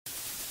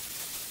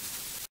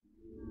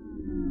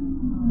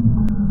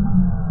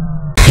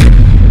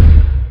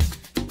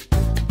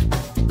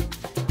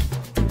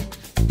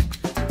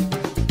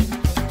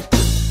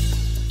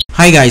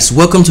Hi guys,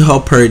 welcome to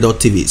Help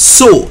PERIDOT TV.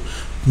 So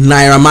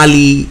Naira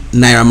Marley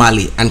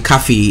and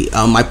Kaffy,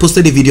 I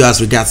posted a video as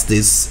regards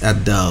this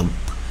at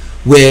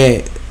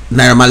where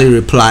Naira Marley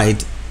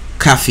replied,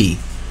 Kaffy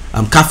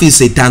is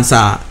a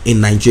dancer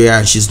in Nigeria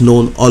and she's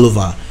known all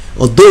over.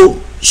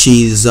 Although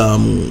she's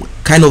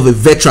kind of a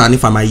veteran,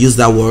 if I might use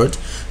that word,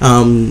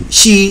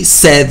 she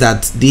said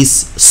that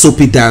this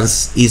soapy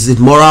dance is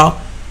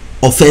immoral,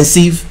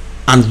 offensive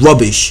and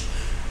rubbish,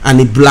 and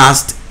it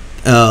blasts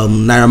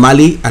Naira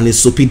Marley and his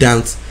soapy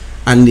dance.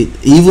 And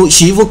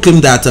she even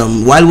claimed that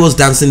while he was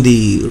dancing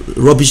the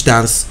rubbish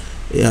dance,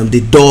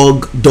 the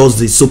dog does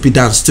the soapy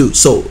dance too.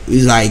 So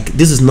it's like,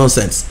 this is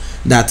nonsense,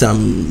 that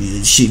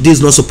this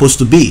is not supposed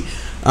to be.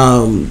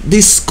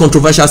 This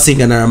controversial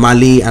singer Naira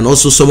Marley, and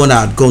also someone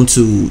that had gone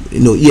to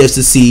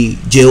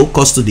EFCC jail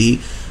custody,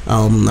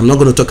 I'm not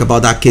going to talk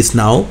about that case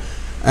now,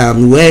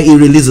 where he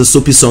released a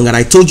soapy song. And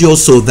I told you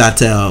also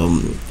that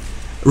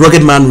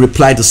Rugged Man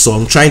replied the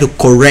song trying to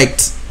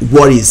correct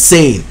what he's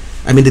saying,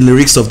 I mean the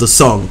lyrics of the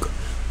song.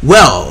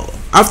 Well,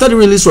 after the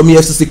release from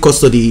EFCC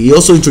custody, he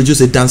also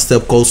introduced a dance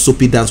step called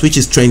soapy dance, which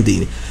is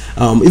trending.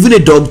 Even a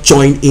dog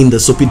joined in the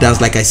soapy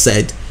dance. Like I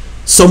said,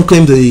 some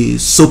claim the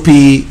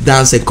soapy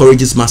dance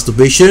encourages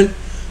masturbation.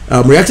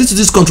 Reacting to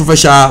this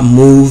controversial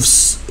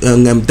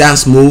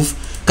dance move,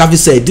 Kaffy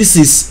said this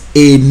is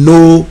a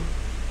no,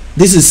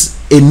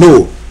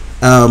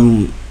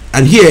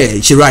 and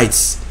here she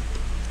writes,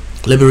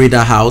 let me read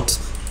that out.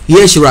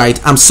 Here she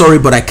writes, I'm sorry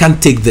but I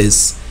can't take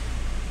this.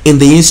 In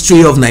the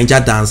history of Niger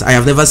dance, I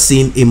have never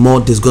seen a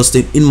more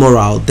disgusting,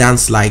 immoral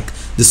dance like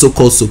the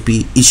so-called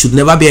soapy. It should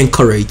never be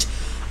encouraged.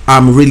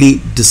 I'm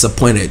really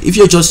disappointed. If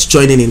you're just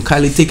joining in,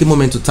 kindly take a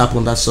moment to tap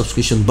on that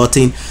subscription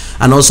button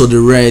and also the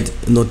red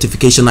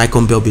notification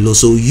icon bell below,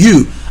 so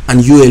you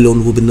and you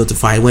alone will be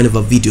notified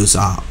whenever videos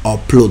are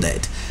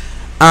uploaded.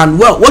 And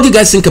well, what do you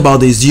guys think about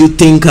this? Do you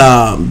think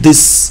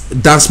this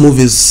dance move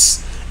is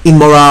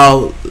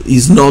immoral,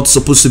 is not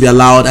supposed to be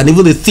allowed? And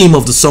even the theme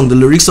of the song, the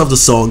lyrics of the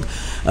song,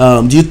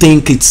 do you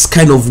think it's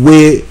kind of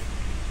way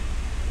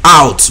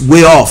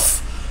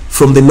off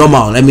from the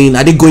normal? I mean,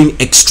 are they going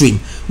extreme?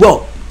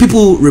 Well,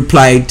 people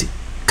replied,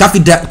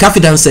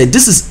 Kaffy Dan said,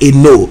 this is a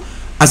no.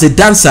 As a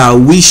dancer,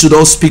 we should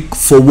all speak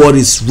for what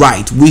is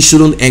right. We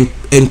shouldn't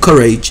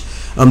encourage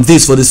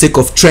this for the sake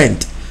of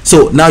trend.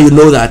 So now you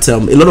know that a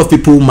lot of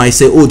people might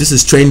say, oh, this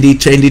is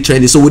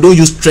trendy. So we don't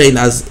use trend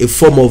as a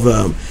form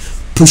of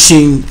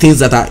pushing things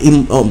that are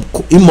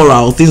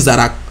immoral, things that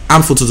are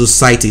harmful to the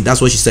society.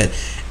 That's what she said,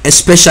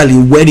 especially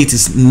when it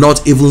is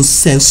not even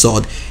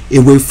censored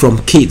away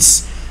from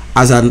kids.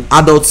 As an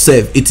adult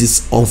self, it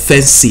is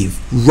offensive,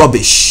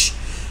 rubbish.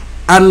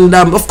 And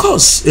of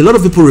course, a lot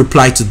of people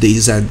reply to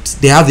this and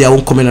they have their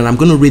own comment, and I'm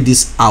going to read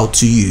this out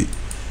to you.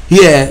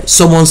 Here,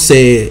 someone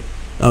say,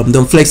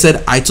 Don Flex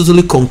said, I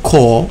totally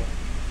concur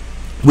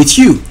with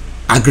you,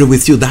 agree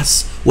with you.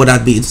 That's what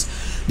that means.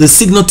 The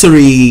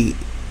signatory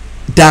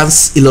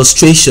dance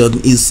illustration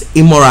is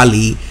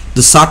immorally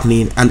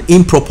disheartening and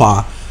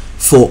improper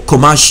for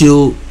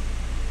commercial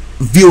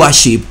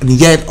viewership, and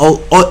yet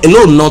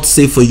alone not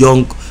safe for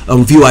young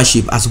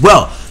viewership as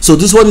well. So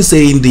this one is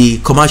saying the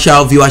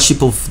commercial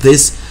viewership of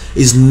this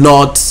is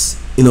not,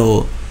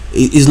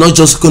 is not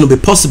just going to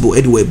be possible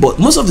anyway. But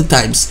most of the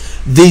times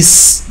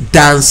this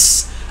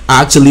dance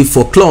are actually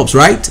for clubs,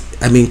 right?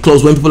 I mean,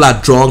 clubs when people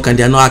are drunk and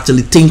they're not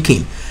actually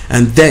thinking.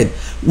 And then,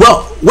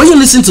 well, when you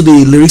listen to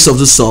the lyrics of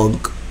the song,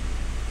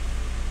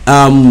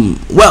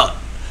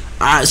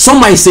 some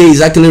might say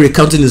he's actually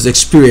recounting his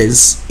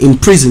experience in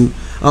prison,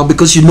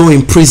 because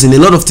in prison a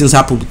lot of things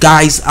happen.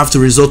 Guys have to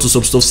resort to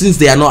some stuff since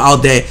they are not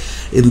out there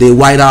in the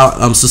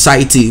wider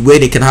society where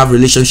they can have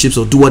relationships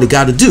or do what they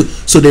gotta do.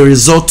 So they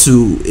resort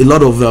to a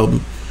lot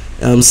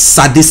of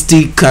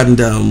sadistic and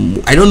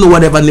I don't know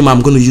whatever name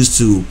I'm going to use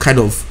to kind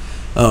of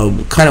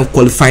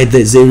qualify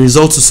this. They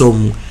resort to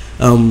some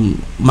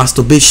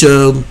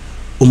masturbation,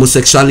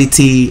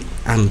 homosexuality,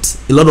 and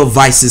a lot of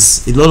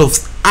vices, a lot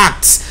of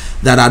acts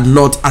that are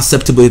not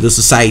acceptable in the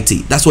society.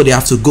 That's what they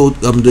have to go,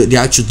 they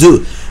actually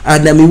do.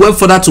 And then we went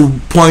further to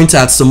point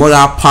at some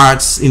other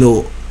parts,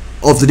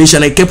 of the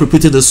nation. I kept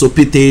repeating the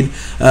soapy thing,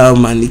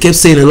 and he kept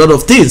saying a lot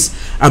of things,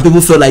 and people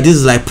felt like this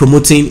is like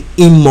promoting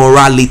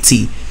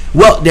immorality.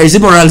 Well, there is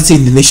immorality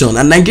in the nation,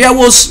 and Nigeria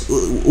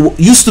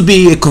used to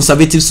be a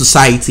conservative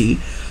society,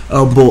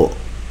 but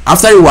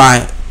after a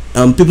while,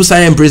 people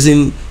started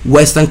embracing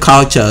Western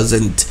cultures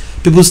and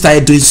people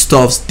started doing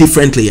stuff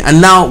differently,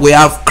 and now we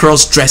have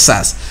cross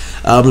dressers,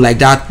 like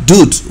that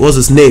dude, what's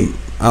his name,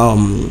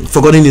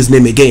 forgotten his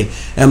name again,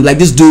 like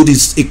this dude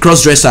is a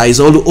cross dresser, he's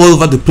all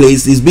over the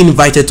place, he's been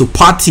invited to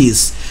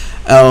parties,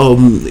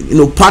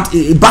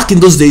 back in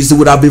those days they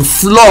would have been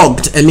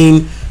flogged. I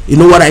mean, you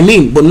know what I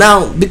mean. But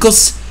now,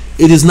 because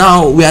we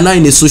are now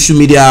in a social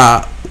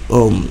media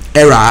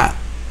era,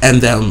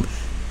 and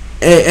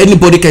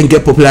anybody can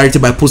get popularity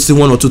by posting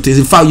one or two things.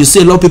 In fact, you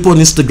see a lot of people on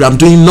Instagram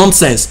doing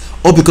nonsense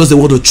all because they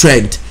want to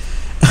trend.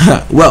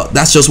 Well,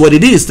 that's just what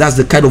it is. That's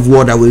the kind of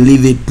world that we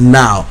live in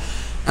now,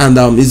 and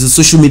it's the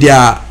social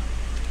media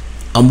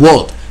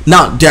world.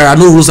 Now there are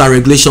no rules and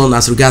regulations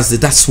as regards this.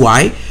 That's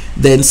why.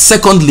 Then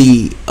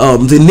secondly,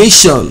 the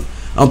nation,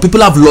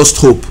 people have lost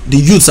hope. The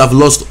youths have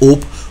lost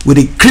hope with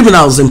the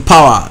criminals in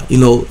power. You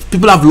know,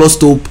 people have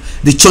lost hope.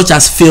 The church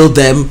has failed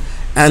them,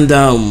 and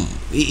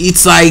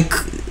it's like,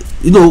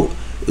 you know,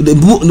 the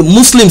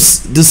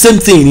Muslims, the same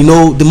thing. You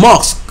know, the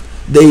mosque,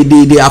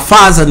 they are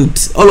fast,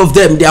 and all of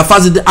them, they are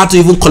fast. They had to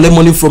even collect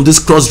money from this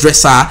cross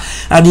dresser,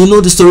 and you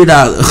know the story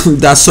that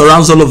that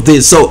surrounds all of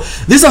this. So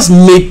this has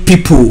made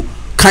people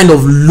kind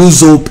of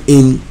lose hope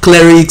in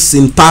clerics,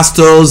 in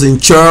pastors, in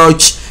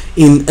church,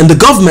 in the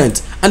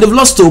government, and they've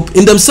lost hope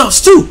in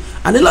themselves too.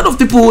 And a lot of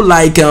people,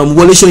 like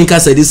Wole Soyinka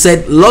said, he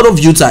said a lot of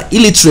youths are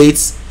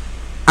illiterate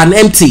and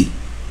empty,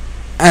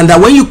 and that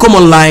when you come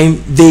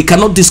online, they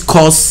cannot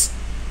discuss,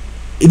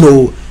 you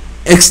know,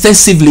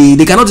 extensively.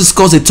 They cannot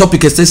discuss a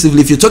topic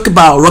extensively. If you talk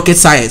about rocket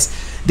science,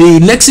 the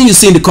next thing you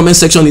see in the comment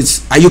section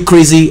is, are you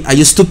crazy, are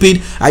you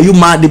stupid, are you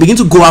mad? They begin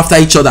to go after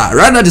each other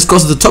rather than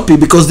discuss the topic,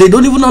 because they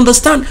don't even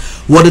understand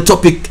what the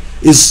topic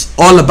is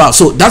all about.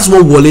 So that's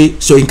what Wole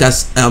Soyinka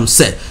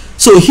said.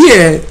 So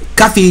here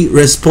Kaffy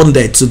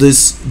responded to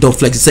this Don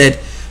Flex. He said,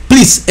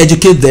 please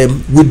educate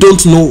them. We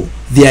don't know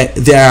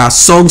there are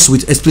songs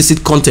with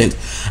explicit content,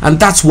 and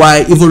that's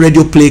why even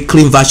radio play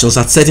clean versions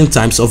at certain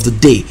times of the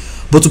day.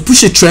 But to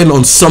push a trend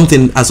on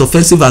something as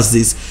offensive as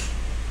this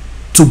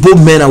to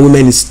both men and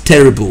women is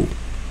terrible.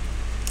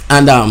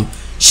 And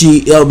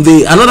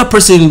another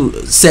person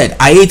said,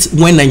 I hate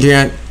when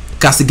Nigerians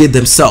castigate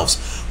themselves.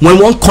 When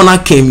one corner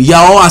came, you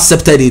all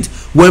accepted it.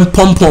 When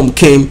pom pom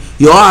came,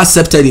 you all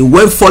accepted it.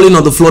 When falling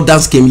on the floor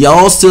dance came, you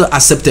all still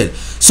accepted.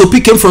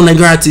 SOAPY came from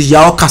Nigeria, you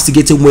all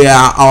castigating. We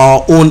are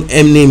our own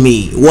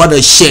enemy. What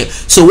a shame.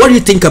 So what do you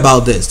think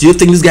about this? Do you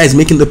think this guy is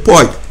making the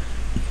point?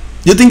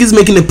 Do you think he's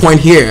making the point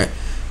here?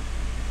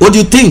 What do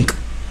you think?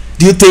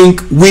 Do you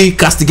think we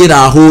castigate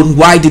our own?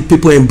 Why did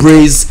people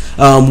embrace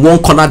one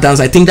corner dance?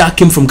 I think that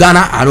came from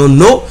Ghana. I don't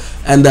know.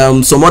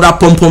 And some other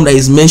pom pom that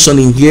is mentioned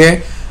in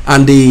here,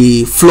 and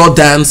the floor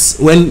dance,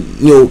 when,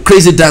 you know,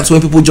 crazy dance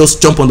when people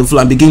just jump on the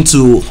floor and begin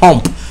to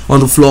hump on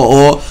the floor,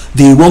 or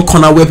the one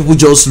corner where people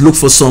just look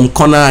for some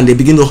corner and they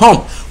begin to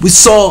hump. We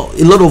saw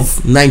a lot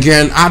of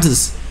Nigerian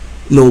artists,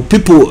 you know,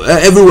 people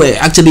everywhere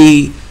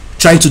actually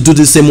trying to do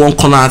the same one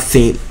corner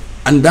thing.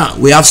 And that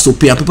we have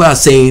SOAPY, and people are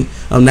saying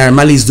Naira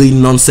Marley is doing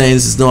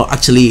nonsense. It's not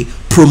actually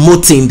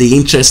promoting the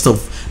interest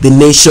of the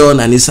nation,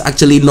 and it's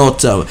actually not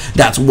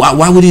that.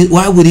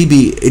 Why would he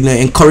be, you know,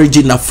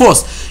 encouraging that?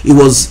 First, it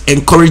was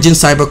encouraging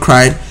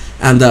cybercrime,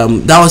 and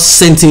that was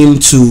sent him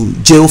to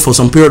jail for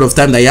some period of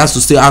time that he has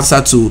to still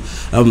answer to,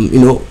 you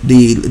know,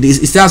 he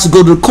still has to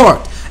go to the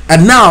court.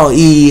 And now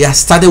he has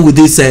started with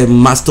this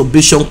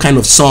masturbation kind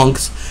of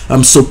songs,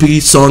 SOAPY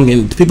song,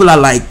 and people are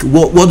like,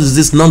 what is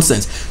this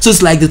nonsense? So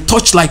it's like the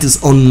torchlight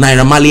is on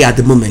Naira Marley at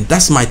the moment.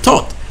 That's my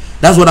thought.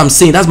 That's what I'm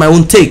saying. That's my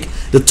own take.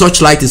 The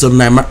torchlight is on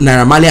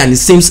Naira Marley, and it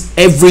seems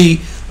every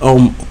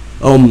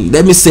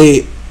let me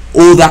say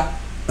older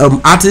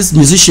artists,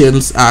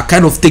 musicians are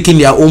kind of taking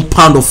their own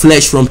pound of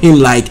flesh from him.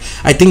 Like,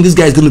 I think this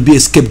guy is going to be a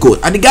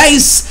scapegoat, and the guy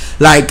is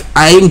like,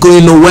 I ain't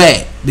going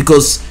nowhere,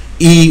 because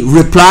he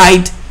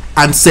replied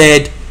and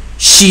said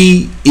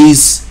she's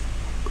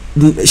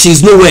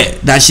nowhere,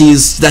 that she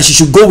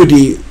should go with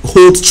the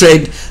whole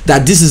trend,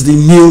 that this is the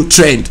new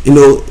trend, you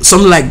know,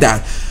 something like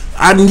that.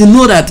 And you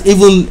know that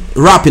even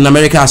rap in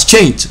America has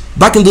changed.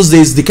 Back in those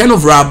days, the kind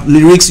of rap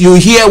lyrics, you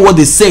hear what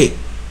they say,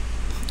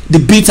 the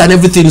beats and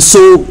everything,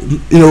 so,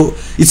 you know,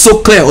 it's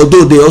so clear.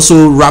 Although they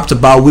also rapped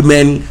about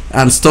women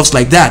and stuff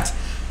like that,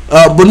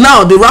 but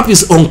now the rap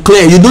is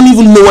unclear. You don't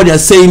even know what they're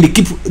saying. They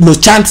keep, you know,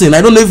 chanting.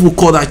 I don't know if we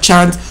call that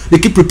chant. They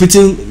keep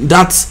repeating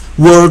that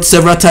word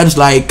several times,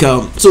 like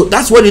so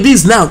that's what it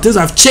is now. Things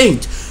have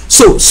changed.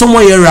 So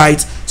someone here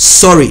writes,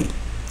 sorry,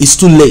 it's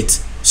too late,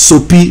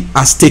 SOAPY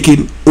has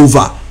taken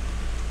over.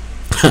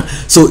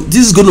 So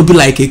this is going to be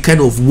like a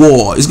kind of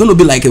war. It's going to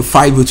be like a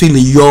fight between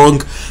the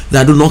young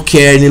that do not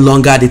care any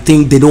longer. They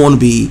think they don't want to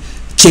be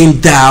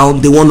chained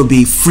down, they want to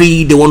be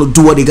free, they want to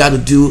do what they got to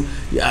do.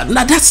 Yeah,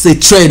 now that's the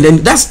trend, and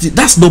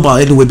that's normal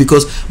anyway,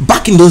 because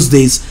back in those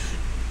days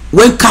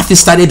when Kaffy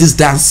started this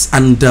dance,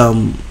 and a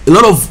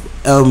lot of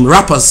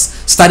rappers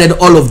started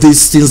all of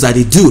these things that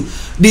they do,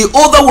 the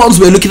older ones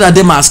were looking at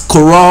them as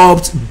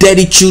corrupt,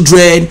 dirty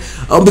children,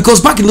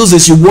 because back in those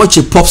days you watch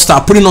a pop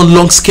star putting on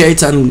long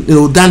skirts and, you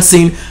know,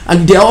 dancing,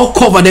 and they're all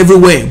covered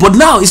everywhere. But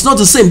now it's not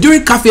the same.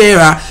 During Kaffy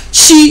era,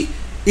 she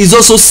is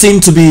also seen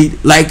to be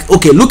like,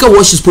 okay, look at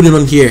what she's putting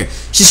on here.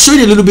 She's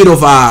showing a little bit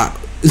of her,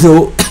 you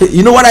know,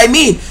 you know what I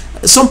mean,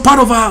 some part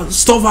of her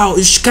stuff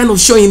is kind of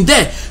showing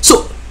there.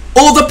 So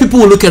older people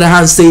will look at her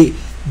and say,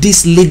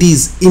 this lady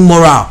is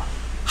immoral.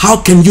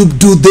 How can you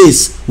do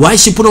this? Why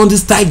she put on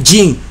this tight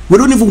jean? We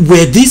don't even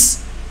wear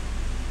this.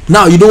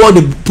 Now you know what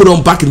they put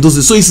on back in those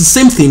days. So it's the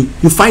same thing.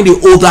 You find the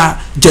older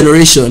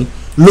generation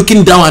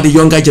looking down at the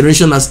younger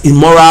generation as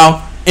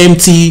immoral,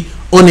 empty,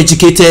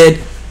 uneducated,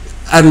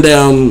 and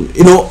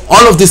you know,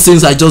 all of these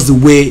things are just the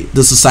way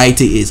the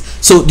society is.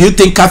 So do you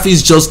think Kaffy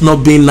is just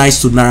not being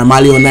nice to Naira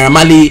Marley, or Naira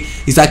Marley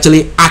is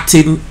actually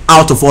acting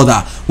out of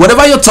order?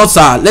 Whatever your thoughts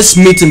are, let's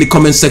meet in the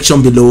comment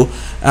section below,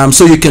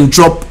 so you can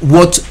drop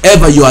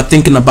whatever you are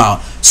thinking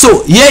about.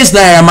 So here is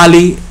Naira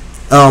Marley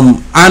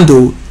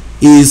Ando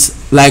is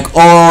like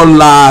all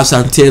laughs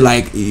until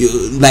like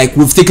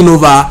we've taken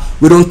over,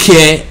 we don't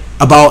care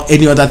about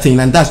any other thing,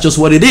 and that's just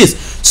what it is.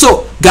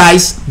 So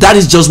guys, that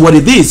is just what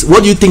it is.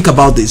 What do you think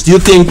about this? Do you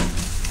think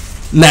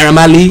Naira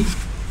Marley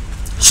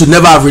should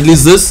never have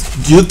released this?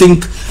 Do you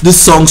think this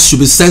song should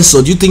be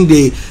censored? Do you think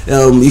they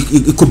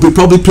it could be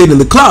probably played in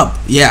the club?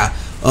 Yeah.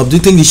 Do you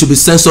think it should be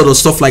censored or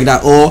stuff like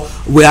that, or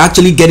we're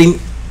actually getting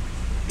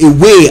a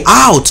way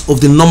out of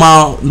the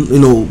normal, you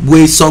know,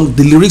 way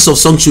the lyrics of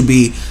songs should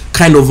be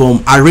kind of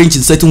arranged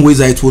in certain ways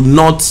that it would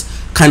not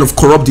kind of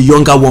corrupt the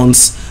younger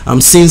ones,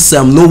 since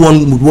no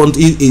one would want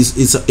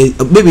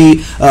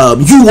maybe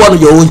you want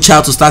your own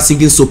child to start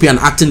singing SOAPY and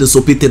acting the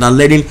SOAPY thing and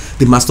learning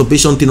the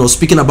masturbation thing or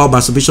speaking about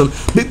masturbation.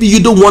 Maybe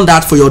you don't want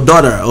that for your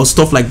daughter or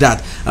stuff like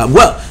that.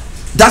 Well,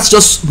 that's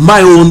just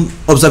my own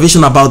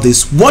observation about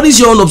this. What is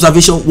your own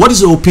observation? What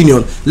is your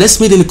opinion? Let's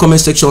meet in the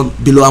comment section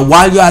below, and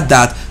while you're at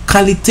that,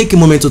 kindly take a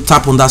moment to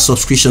tap on that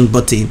subscription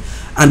button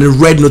and the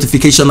red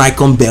notification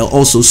icon bell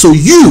also, so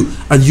you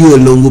and you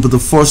alone will be the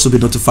first to be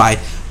notified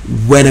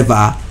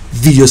whenever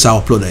videos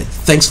are uploaded.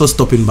 Thanks for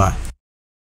stopping by.